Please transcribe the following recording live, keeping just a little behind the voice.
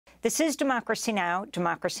This is Democracy Now!,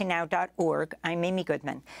 democracynow.org. I'm Amy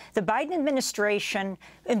Goodman. The Biden administration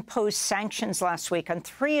imposed sanctions last week on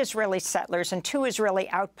 3 Israeli settlers and 2 Israeli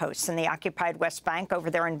outposts in the occupied West Bank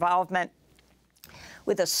over their involvement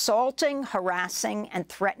with assaulting, harassing, and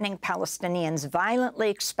threatening Palestinians,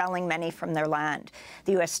 violently expelling many from their land.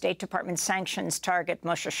 The U.S. State Department sanctions target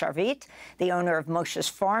Moshe Sharvit, the owner of Moshe's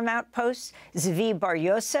Farm outposts, Zvi Bar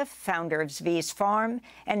Yosef, founder of Zvi's Farm,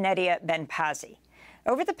 and Neria Ben-Pazi.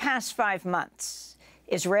 Over the past 5 months,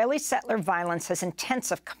 Israeli settler violence has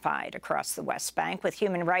intensified across the West Bank, with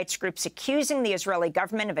human rights groups accusing the Israeli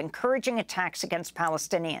government of encouraging attacks against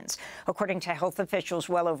Palestinians. According to health officials,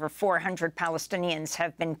 well over 400 Palestinians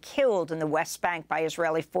have been killed in the West Bank by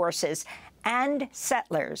Israeli forces and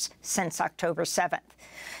settlers since October 7th.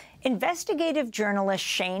 Investigative journalist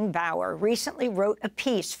Shane Bauer recently wrote a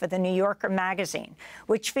piece for The New Yorker magazine,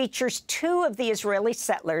 which features 2 of the Israeli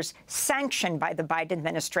settlers sanctioned by the Biden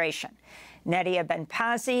administration, Neria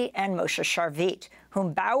Ben-Pazi and Moshe Sharvit,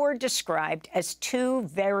 whom Bauer described as 2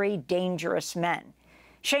 very dangerous men.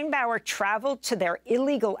 Shane Bauer traveled to their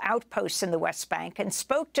illegal outposts in the West Bank and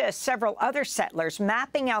spoke to several other settlers,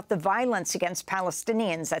 mapping out the violence against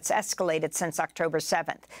Palestinians that's escalated since October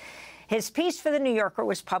 7th. His piece for The New Yorker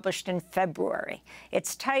was published in February.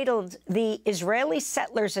 It's titled, "The Israeli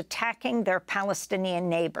Settlers Attacking Their Palestinian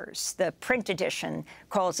Neighbors." The print edition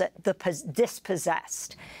calls it "The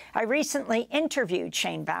Dispossessed." I recently interviewed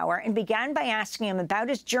Shane Bauer and began by asking him about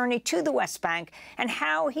his journey to the West Bank and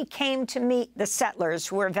how he came to meet the settlers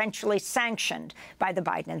who were eventually sanctioned by the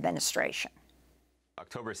Biden administration.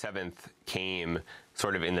 October 7th came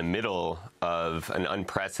sort of in the middle of an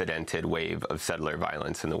unprecedented wave of settler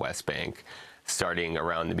violence in the West Bank, starting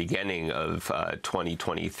around the beginning of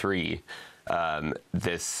 2023.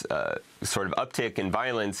 This sort of uptick in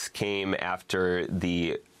violence came after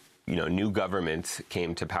the new government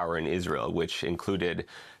came to power in Israel, which included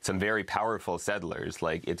some very powerful settlers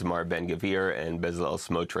like Itamar Ben-Gvir and Bezalel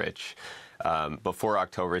Smotrich. Before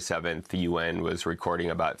October 7th, the UN was recording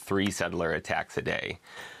about 3 settler attacks a day.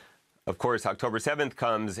 Of course, October 7th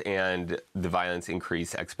comes and the violence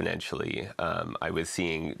increased exponentially. I was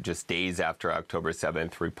seeing just days after October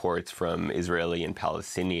 7th reports from Israeli and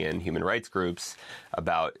Palestinian human rights groups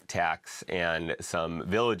about attacks and some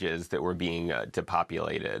villages that were being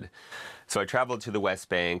depopulated. So I traveled to the West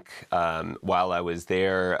Bank. While I was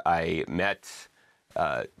there, I met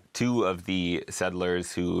 2 of the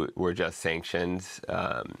settlers who were just sanctioned,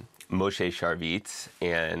 Moshe Sharvit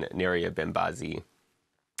and Neria Ben-Pazi.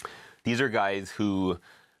 These are guys who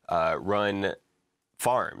run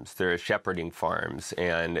farms. They're shepherding farms,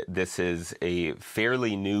 and this is a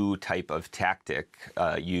fairly new type of tactic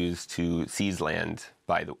used to seize land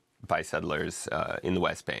by settlers in the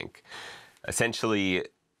West Bank. Essentially,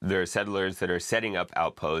 there are settlers that are setting up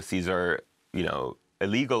outposts. These are,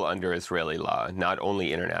 illegal under Israeli law, not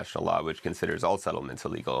only international law, which considers all settlements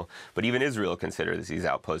illegal, but even Israel considers these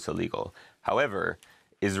outposts illegal. However,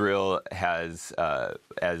 Israel has,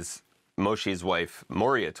 as Moshe's wife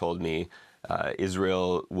Moria told me,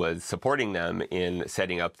 Israel was supporting them in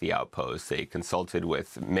setting up the outposts. They consulted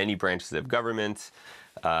with many branches of government.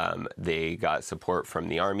 They got support from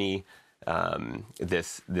the army.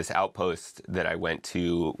 This outpost that I went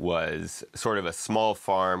to was sort of a small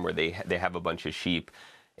farm where they have a bunch of sheep.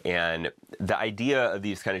 And the idea of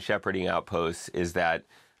these kind of shepherding outposts is that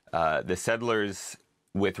the settlers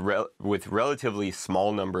with relatively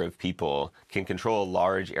small number of people can control a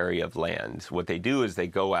large area of land. What they do is they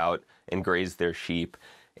go out and graze their sheep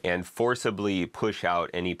and forcibly push out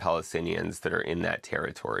any Palestinians that are in that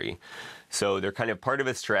territory. So they're kind of part of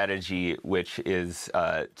a strategy which is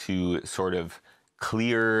to sort of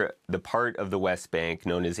clear the part of the West Bank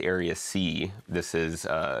known as Area C. This is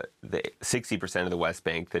the 60% of the West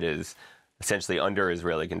Bank that is essentially under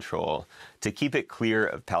Israeli control, to keep it clear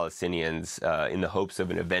of Palestinians in the hopes of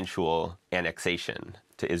an eventual annexation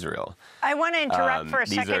to Israel. I want to interrupt for a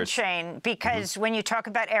second, Shane, because when you talk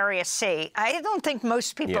about Area C, I don't think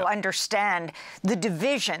most people understand the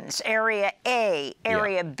divisions, Area A,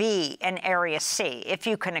 Area B, and Area C, if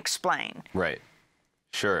you can explain. Right.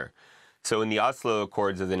 Sure. So in the Oslo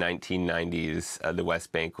Accords of the 1990s, the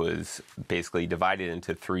West Bank was basically divided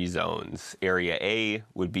into 3 zones. Area A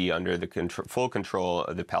would be under the full control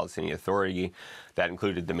of the Palestinian Authority. That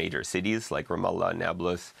included the major cities like Ramallah and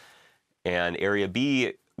Nablus. And Area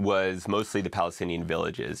B was mostly the Palestinian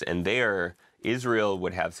villages. And there, Israel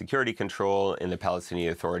would have security control and the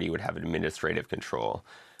Palestinian Authority would have administrative control.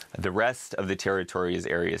 The rest of the territory is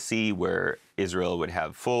Area C, where Israel would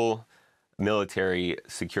have full military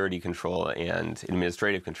security control and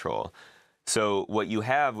administrative control. So what you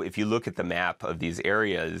have, if you look at the map of these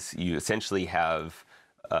areas, you essentially have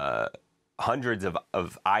hundreds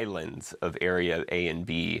of islands of Area A and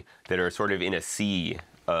B that are sort of in a sea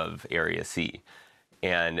of Area C.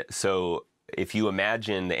 And so if you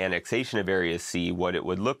imagine the annexation of Area C, what it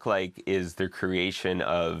would look like is the creation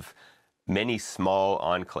of many small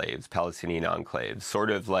enclaves, Palestinian enclaves, sort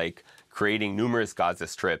of like creating numerous Gaza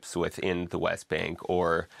strips within the West Bank,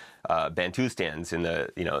 or Bantustans in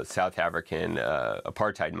the South African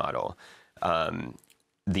apartheid model.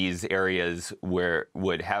 These areas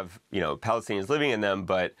would have Palestinians living in them,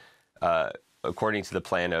 but according to the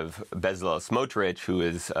plan of Bezalel Smotrich, who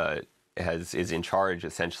is in charge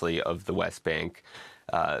essentially of the West Bank,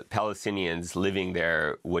 Palestinians living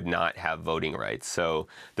there would not have voting rights. So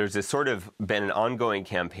there's this sort of been an ongoing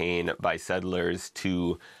campaign by settlers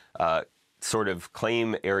to sort of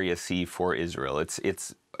claim Area C for Israel.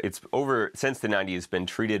 It's over since the 90s been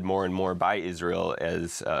treated more and more by Israel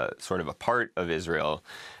as sort of a part of Israel,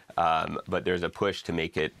 but there's a push to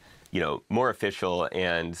make it more official.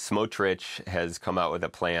 And Smotrich has come out with a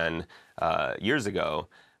plan years ago,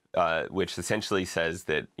 which essentially says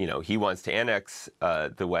that he wants to annex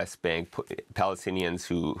the West Bank. Palestinians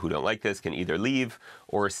who don't like this can either leave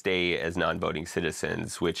or stay as non-voting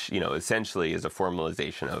citizens, which essentially is a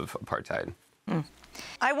formalization of apartheid. Mm.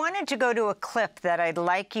 I wanted to go to a clip that I'd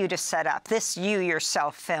like you to set up. This you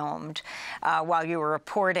yourself filmed while you were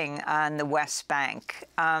reporting on the West Bank.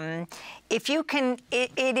 If you can,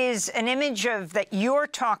 it is an image of that you're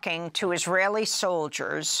talking to Israeli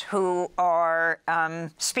soldiers who are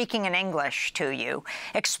speaking in English to you.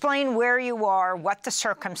 Explain where you are, what the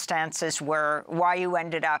circumstances were, why you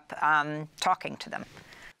ended up talking to them.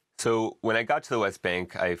 So when I got to the West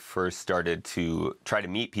Bank, I first started to try to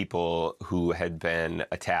meet people who had been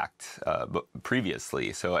attacked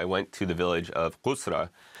previously. So I went to the village of Qusra,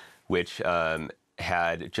 which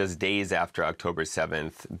had just days after October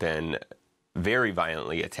 7th been very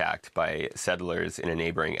violently attacked by settlers in a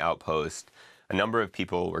neighboring outpost. A number of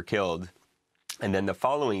people were killed. And then the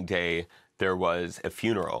following day, there was a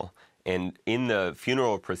funeral. And in the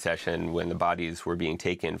funeral procession, when the bodies were being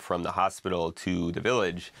taken from the hospital to the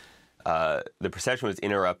village, the procession was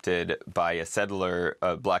interrupted by a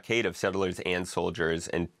blockade of settlers and soldiers,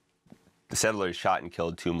 and the settlers shot and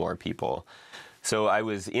killed 2 more people. So I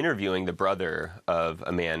was interviewing the brother of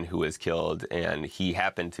a man who was killed, and he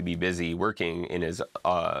happened to be busy working in his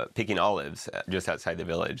picking olives just outside the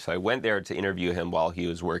village. So I went there to interview him while he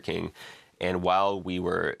was working, and while we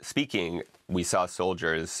were speaking, we saw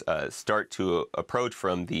soldiers start to approach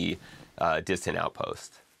from the distant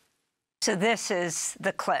outpost. So this is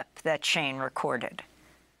the clip that Shane recorded.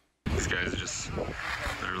 These guys are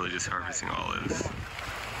literally just harvesting olives,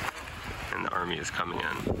 and the army is coming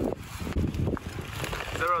in.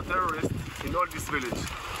 There are terrorists in all this village,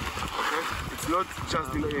 okay? It's not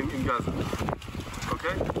just in Gaza,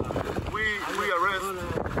 okay? We arrest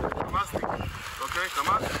Hamas, okay,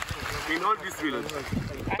 Hamas, in all this village.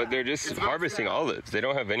 But they're just harvesting olives. They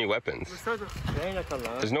don't have any weapons.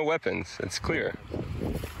 There's no weapons. It's clear.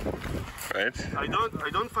 Right? I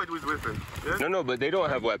don't fight with weapons. Yes? No, but they don't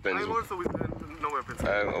have weapons. I'm also with no weapons.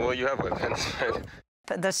 Well, you have weapons.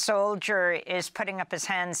 The soldier is putting up his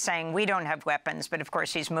hands saying, we don't have weapons, but of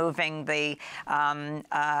course he's moving the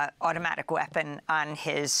automatic weapon on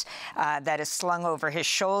his, that is slung over his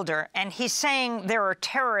shoulder. And he's saying there are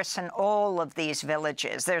terrorists in all of these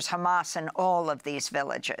villages. There's Hamas in all of these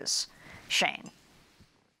villages. Shane.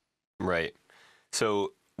 Right.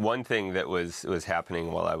 So one thing that was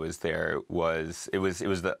happening while I was there was it was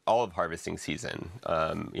the olive harvesting season.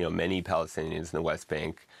 Many Palestinians in the West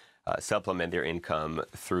Bank supplement their income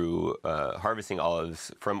through harvesting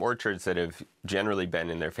olives from orchards that have generally been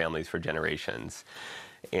in their families for generations.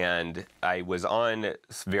 And I was on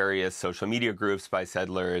various social media groups by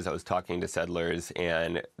settlers. I was talking to settlers,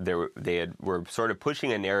 and they were sort of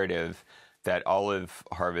pushing a narrative that olive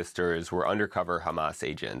harvesters were undercover Hamas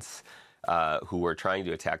agents who were trying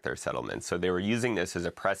to attack their settlements. So they were using this as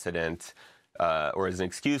a precedent or as an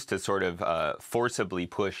excuse to sort of forcibly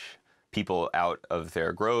push people out of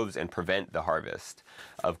their groves and prevent the harvest.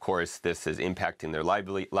 Of course, this is impacting their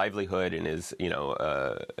livelihood and is,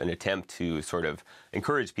 an attempt to sort of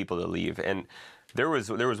encourage people to leave. And there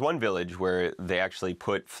was one village where they actually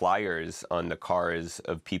put flyers on the cars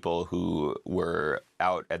of people who were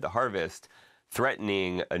out at the harvest,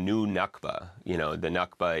 threatening a new Nakba. The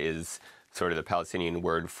Nakba is sort of the Palestinian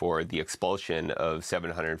word for the expulsion of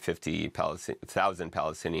 750,000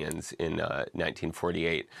 Palestinians in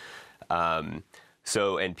 1948. And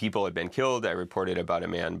people had been killed. I reported about a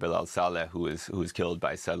man, Bilal Saleh, who was killed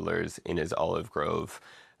by settlers in his olive grove.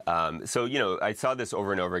 So, I saw this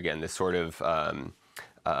over and over again, this sort of,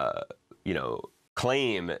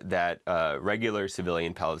 claim that regular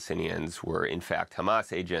civilian Palestinians were in fact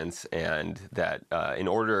Hamas agents, and that in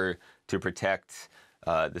order to protect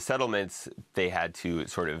the settlements, they had to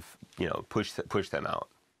sort of, push them out.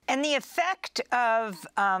 And the effect of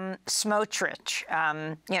Smotrich,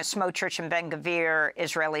 Smotrich and Ben-Gvir,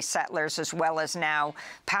 Israeli settlers, as well as now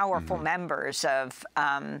powerful members of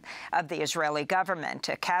the Israeli government,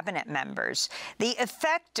 cabinet members. The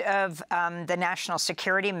effect of the National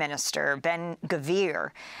Security Minister, Ben-Gvir,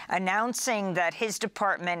 announcing that his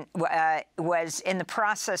department was in the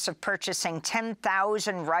process of purchasing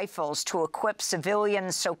 10,000 rifles to equip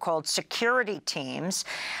civilian so-called security teams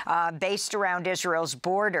based around Israel's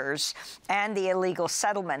borders and the illegal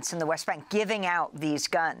settlements in the West Bank, giving out these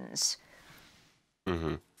guns.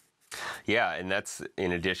 Yeah, and that's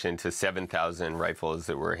in addition to 7,000 rifles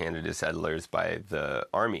that were handed to settlers by the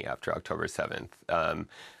army after October 7th.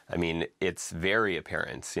 I mean, it's very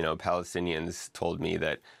apparent. Palestinians told me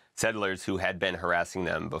that settlers who had been harassing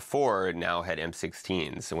them before now had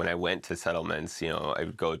M16s. So when I went to settlements, I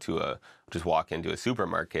would go to just walk into a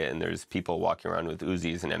supermarket and there's people walking around with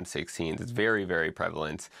Uzis and M16s. It's very, very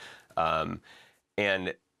prevalent.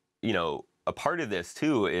 And, a part of this,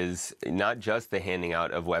 too, is not just the handing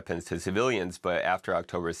out of weapons to civilians, but after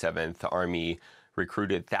October 7th, the army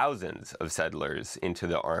recruited thousands of settlers into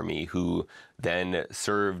the army who then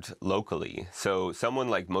served locally. So someone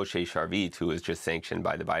like Moshe Sharvit, who was just sanctioned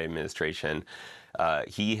by the Biden administration,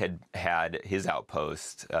 he had his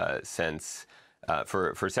outpost since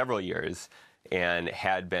for several years and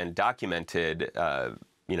had been documented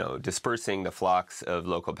dispersing the flocks of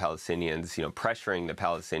local Palestinians, pressuring the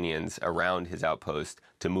Palestinians around his outpost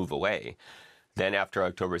to move away. Then after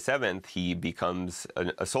October 7th, he becomes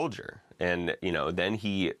a soldier. And, then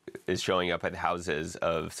he is showing up at the houses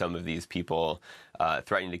of some of these people,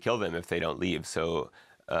 threatening to kill them if they don't leave. So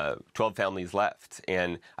 12 families left.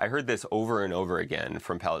 And I heard this over and over again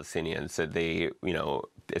from Palestinians that they,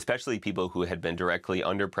 especially people who had been directly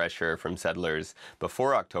under pressure from settlers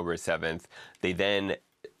before October 7th, they then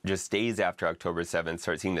just days after October 7th,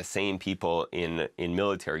 start seeing the same people in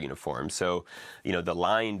military uniforms. So, the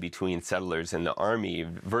line between settlers and the army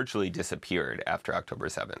virtually disappeared after October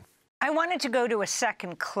 7th. I wanted to go to a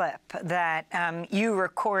second clip that you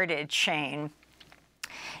recorded, Shane,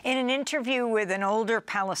 in an interview with an older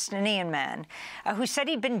Palestinian man who said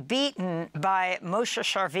he'd been beaten by Moshe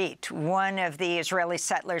Sharvit, one of the Israeli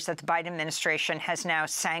settlers that the Biden administration has now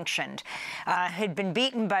sanctioned. Had been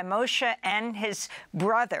beaten by Moshe and his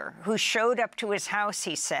brother, who showed up to his house,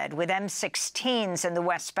 he said, with M16s in the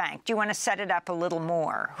West Bank. Do you want to set it up a little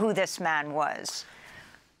more, who this man was?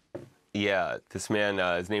 Yeah, this man,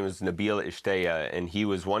 his name was Neria Ben-Pazi, and he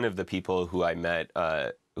was one of the people who I met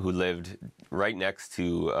who lived right next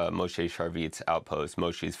to Moshe Sharvit's outpost,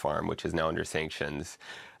 Moshe's farm, which is now under sanctions.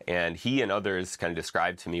 And he and others kind of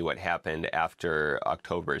described to me what happened after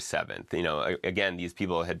October 7th. Again, these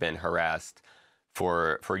people had been harassed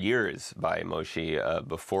for years by Moshe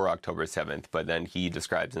before October 7th, but then he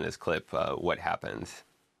describes in this clip what happened.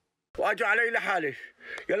 When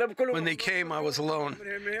they came, I was alone.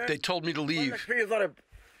 They told me to leave.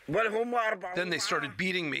 Then they started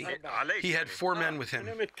beating me. He had 4 men with him.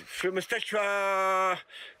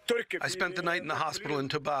 I spent the night in the hospital in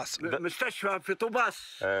Tubas.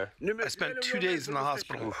 I spent 2 days in the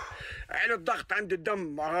hospital. I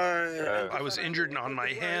was injured on my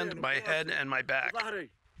hand, my head, and my back.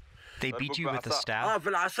 They beat you with a staff?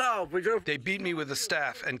 They beat me with a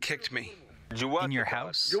staff and kicked me. In your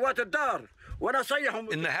house? In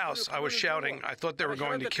the house, I was shouting. I thought they were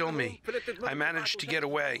going to kill me. I managed to get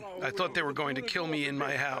away. I thought they were going to kill me in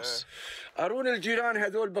my house. My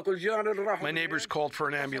neighbors called for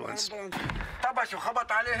an ambulance.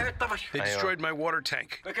 They destroyed my water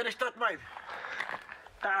tank.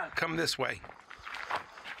 Come this way.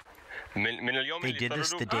 They did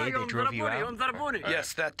this the day they drove you out?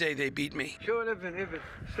 Yes, that day they beat me.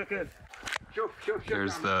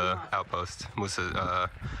 There's the outpost,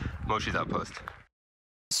 Moshe's outpost.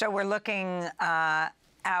 So we're looking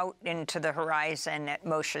out into the horizon at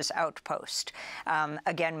Moshe's outpost.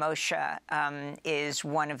 Again, Moshe is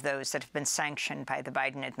one of those that have been sanctioned by the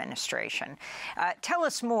Biden administration. Tell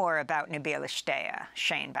us more about Neria Ben-Pazi,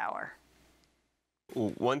 Shane Bauer.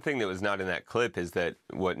 One thing that was not in that clip is that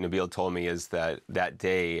what Nabil told me is that that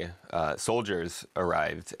day soldiers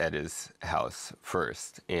arrived at his house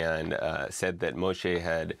first and said that Moshe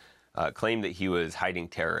had claimed that he was hiding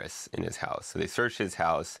terrorists in his house. So they searched his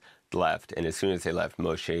house, left, and as soon as they left,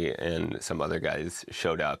 Moshe and some other guys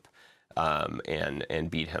showed up and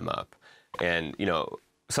beat him up. And,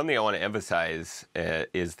 something I want to emphasize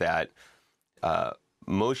is that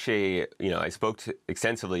Moshe, I spoke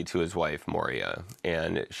extensively to his wife, Moria,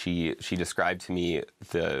 and she described to me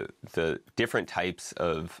the different types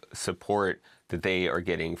of support that they are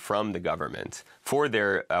getting from the government for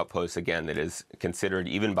their outposts, again, that is considered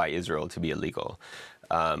even by Israel to be illegal.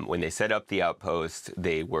 When they set up the outpost,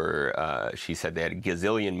 they were, she said they had a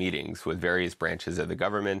gazillion meetings with various branches of the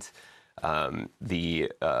government.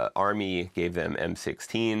 The Army gave them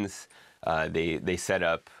M16s. They set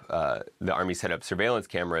up, the Army set up surveillance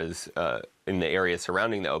cameras in the area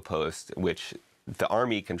surrounding the outpost, which the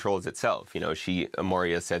Army controls itself.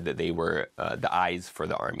 Moria said that they were the eyes for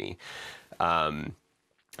the Army. And,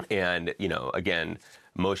 again,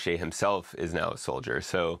 Moshe himself is now a soldier.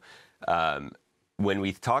 So when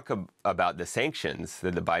we talk about the sanctions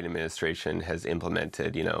that the Biden administration has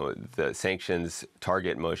implemented, the sanctions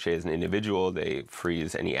target Moshe as an individual. They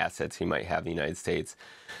freeze any assets he might have in the United States.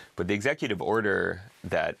 But the executive order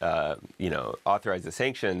that, authorizes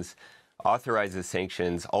sanctions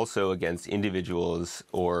also against individuals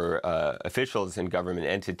or officials in government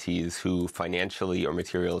entities who financially or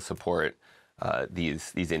materially support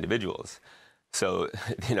these individuals. So,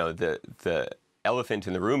 the elephant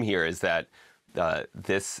in the room here is that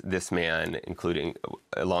this man,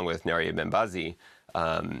 along with Neria Ben-Pazi,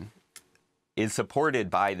 is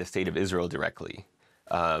supported by the state of Israel directly.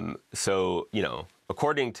 So,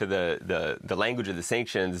 according to the language of the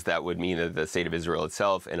sanctions, that would mean that the state of Israel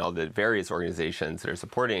itself and all the various organizations that are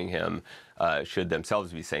supporting him should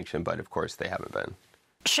themselves be sanctioned, but of course they haven't been.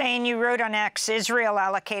 Shane, you wrote on X, Israel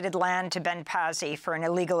allocated land to Ben-Pazi for an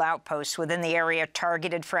illegal outpost within the area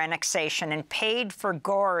targeted for annexation and paid for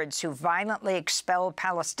guards who violently expelled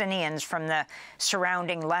Palestinians from the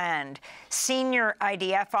surrounding land. Senior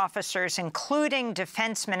IDF officers, including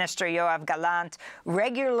Defense Minister Yoav Gallant,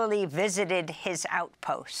 regularly visited his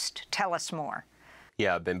outpost. Tell us more.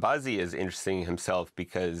 Yeah, Ben-Pazi is interesting himself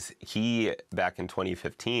because he, back in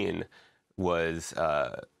 2015, was...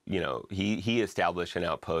 he established an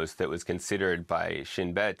outpost that was considered by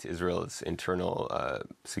Shin Bet, Israel's internal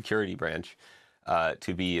security branch,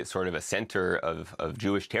 to be sort of a center of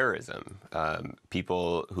Jewish terrorism.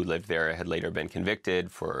 People who lived there had later been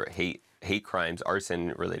convicted for hate crimes,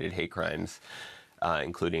 arson-related hate crimes,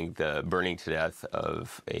 including the burning to death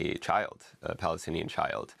of a Palestinian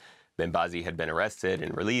child. Ben-Pazi had been arrested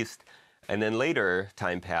and released, and then later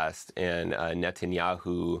time passed, and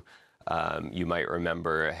Netanyahu, you might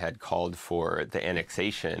remember, had called for the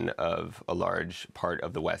annexation of a large part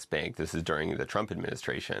of the West Bank. This is during the Trump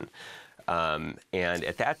administration. And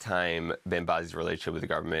at that time, Ben-Pazi's relationship with the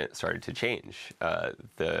government started to change.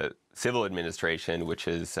 The civil administration, which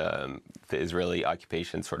is the Israeli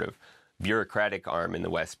occupation sort of bureaucratic arm in the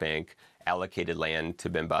West Bank, allocated land to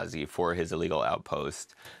Ben-Pazi for his illegal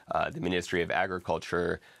outpost. The Ministry of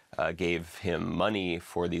Agriculture gave him money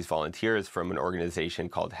for these volunteers from an organization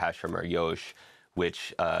called Hashem Yosh,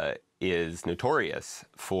 which is notorious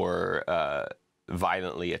for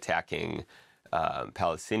violently attacking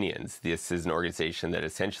Palestinians. This is an organization that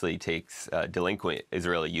essentially takes delinquent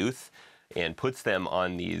Israeli youth and puts them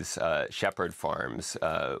on these shepherd farms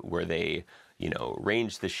where they,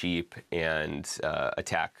 range the sheep and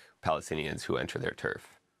attack Palestinians who enter their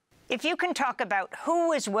turf. If you can talk about who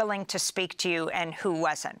was willing to speak to you and who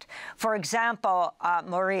wasn't. For example,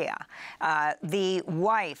 Moria, the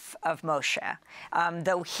wife of Moshe,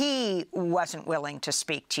 though he wasn't willing to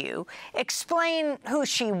speak to you, explain who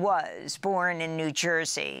she was, born in New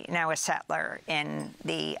Jersey, now a settler in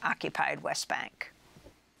the occupied West Bank.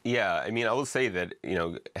 Yeah, I will say that,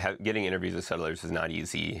 getting interviews with settlers is not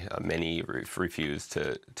easy. Many refuse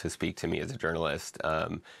to speak to me as a journalist.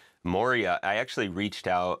 Moria, I actually reached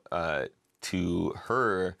out to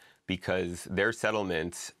her because their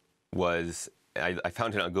settlement was, I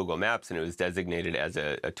found it on Google Maps, and it was designated as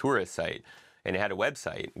a tourist site. And it had a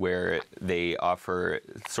website where they offer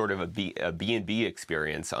sort of a B&B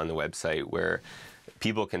experience on the website where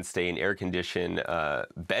people can stay in air-conditioned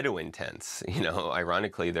Bedouin tents.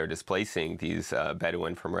 Ironically, they're displacing these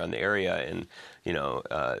Bedouin from around the area and,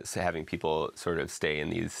 having people sort of stay in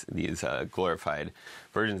these glorified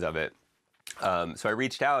versions of it. So I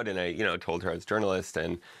reached out and I, told her I was a journalist,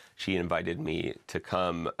 and she invited me to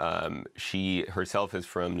come. She herself is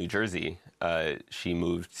from New Jersey. She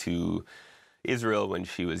moved to Israel when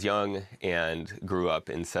she was young and grew up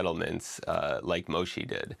in settlements like Moshe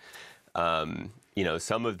did.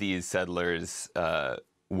 Some of these settlers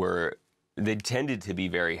they tended to be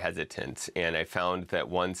very hesitant. And I found that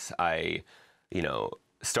once I,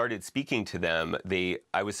 started speaking to them,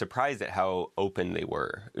 I was surprised at how open they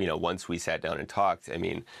were. Once we sat down and talked,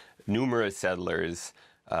 numerous settlers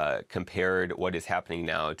compared what is happening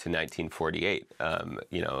now to 1948.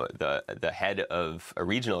 You know, the head of a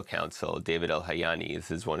regional council, David El-Hayani,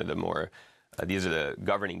 this is one of the more, these are the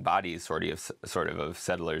governing bodies sort of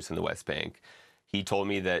settlers in the West Bank. He told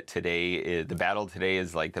me that today, the battle today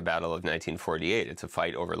is like the battle of 1948. It's a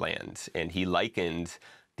fight over land. And he likened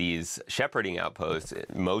these shepherding outposts,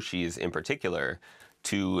 Moshe's in particular,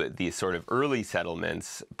 to the sort of early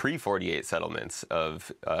settlements, pre-48 settlements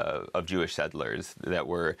of Jewish settlers that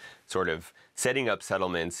were sort of setting up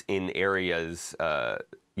settlements in areas,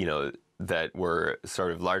 you know, that were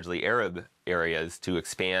sort of largely Arab areas to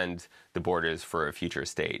expand the borders for a future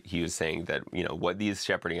state. He was saying that, you know, what these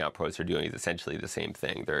shepherding outposts are doing is essentially the same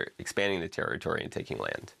thing. They're expanding the territory and taking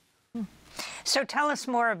land. So tell us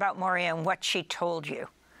more about Moria and what she told you.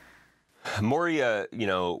 Moria, you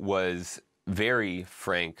know, was very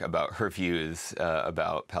frank about her views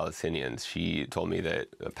about Palestinians. She told me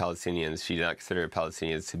that Palestinians, she did not consider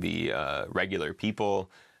Palestinians to be regular people.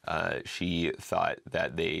 She thought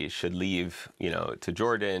that they should leave, you know, to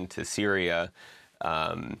Jordan, to Syria.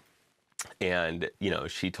 And, you know,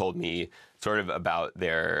 she told me sort of about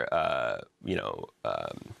their, you know,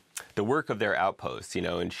 the work of their outposts, you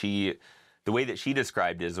know, and the way that she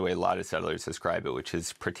described it is the way a lot of settlers describe it, which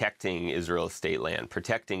is protecting Israel's state land,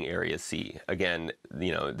 protecting Area C. Again,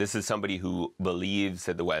 you know, this is somebody who believes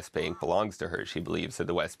that the West Bank belongs to her. She believes that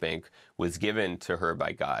the West Bank was given to her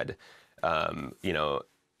by God, you know,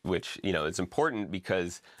 which, you know, is important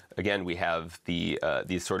because, again, we have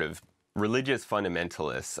these sort of religious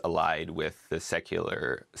fundamentalists allied with the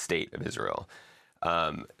secular state of Israel.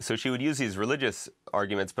 So she would use these religious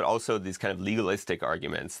arguments, but also these kind of legalistic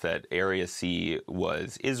arguments that Area C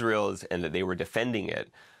was Israel's and that they were defending it.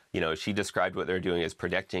 You know, she described what they're doing as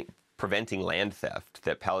preventing land theft,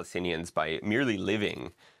 that Palestinians, by merely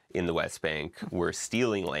living in the West Bank, were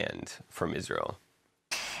stealing land from Israel.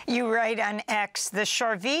 You write on X, the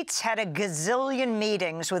Sharvits had a gazillion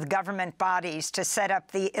meetings with government bodies to set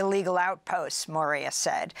up the illegal outposts, Moria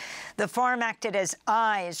said. The farm acted as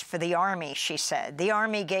eyes for the army, she said. The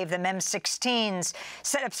army gave them M16s,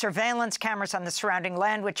 set up surveillance cameras on the surrounding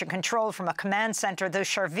land, which are controlled from a command center. Though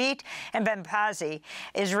Sharvit and Ben-Pazi,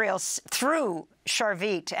 through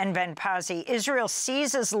Sharvit and Ben-Pazi, Israel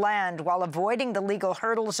seizes land while avoiding the legal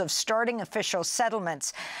hurdles of starting official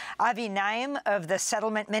settlements. Avi Naim of the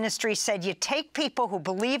settlement ministry said you take people who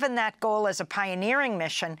believe in that goal as a pioneering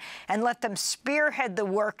mission and let them spearhead the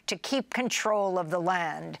work to keep control of the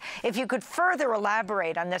land. If you could further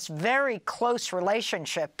elaborate on this very close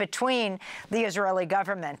relationship between the Israeli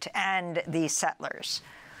government and these settlers.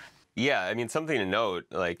 Yeah, I mean, something to note,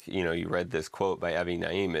 like, you know, you read this quote by Avi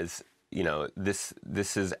Naim, is, you know, this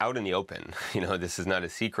is out in the open. You know, this is not a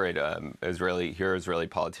secret. Israeli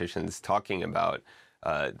politicians talking about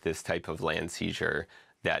this type of land seizure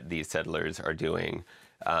that these settlers are doing.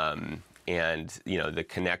 And, you know, the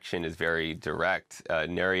connection is very direct.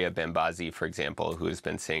 Neria Ben-Pazi, for example, who has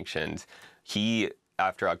been sanctioned, he,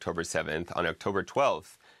 after October 7th, on October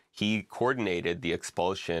 12th, he coordinated the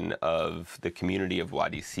expulsion of the community of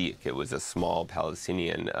Wadi Sik. It was a small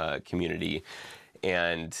Palestinian community.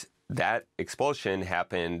 And that expulsion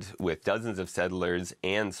happened with dozens of settlers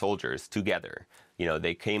and soldiers together. You know,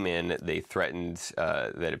 they came in, they threatened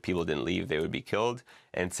that if people didn't leave, they would be killed.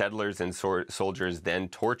 And settlers and soldiers then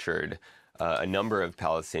tortured a number of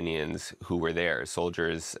Palestinians who were there.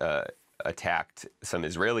 Soldiers attacked some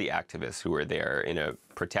Israeli activists who were there in a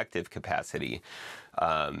protective capacity,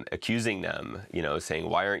 accusing them, you know, saying,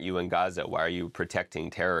 why aren't you in Gaza? Why are you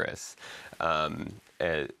protecting terrorists?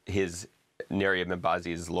 Neria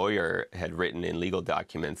Ben-Pazi's lawyer had written in legal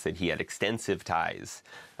documents that he had extensive ties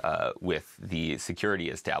with the security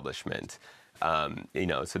establishment. You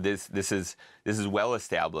know, so this is well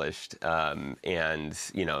established, and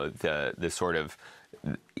you know, the sort of,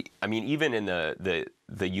 I mean, even in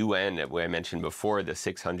the UN, where I mentioned before, the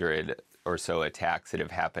 600 or so attacks that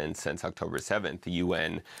have happened since October 7th, the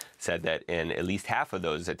UN said that in at least half of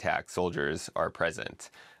those attacks, soldiers are present.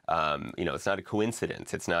 You know, it's not a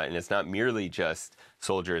coincidence. It's not merely just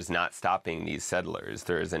soldiers not stopping these settlers.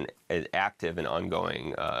 There is an active and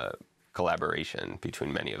ongoing collaboration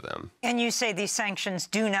between many of them. And you say these sanctions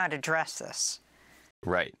do not address this.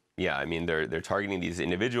 Right. Yeah. I mean, they're targeting these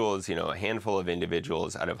individuals. You know, a handful of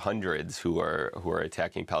individuals out of hundreds who are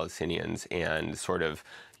attacking Palestinians, and sort of,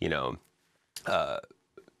 you know,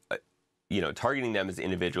 targeting them as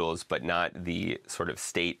individuals, but not the sort of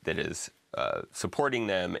state that is supporting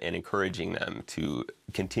them and encouraging them to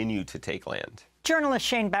continue to take land. Journalist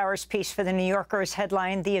Shane Bauer's piece for The New Yorker is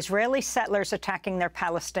headlined, "The Israeli Settlers Attacking Their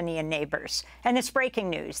Palestinian Neighbors." And it's breaking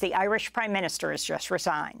news. The Irish Prime Minister has just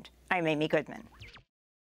resigned. I'm Amy Goodman.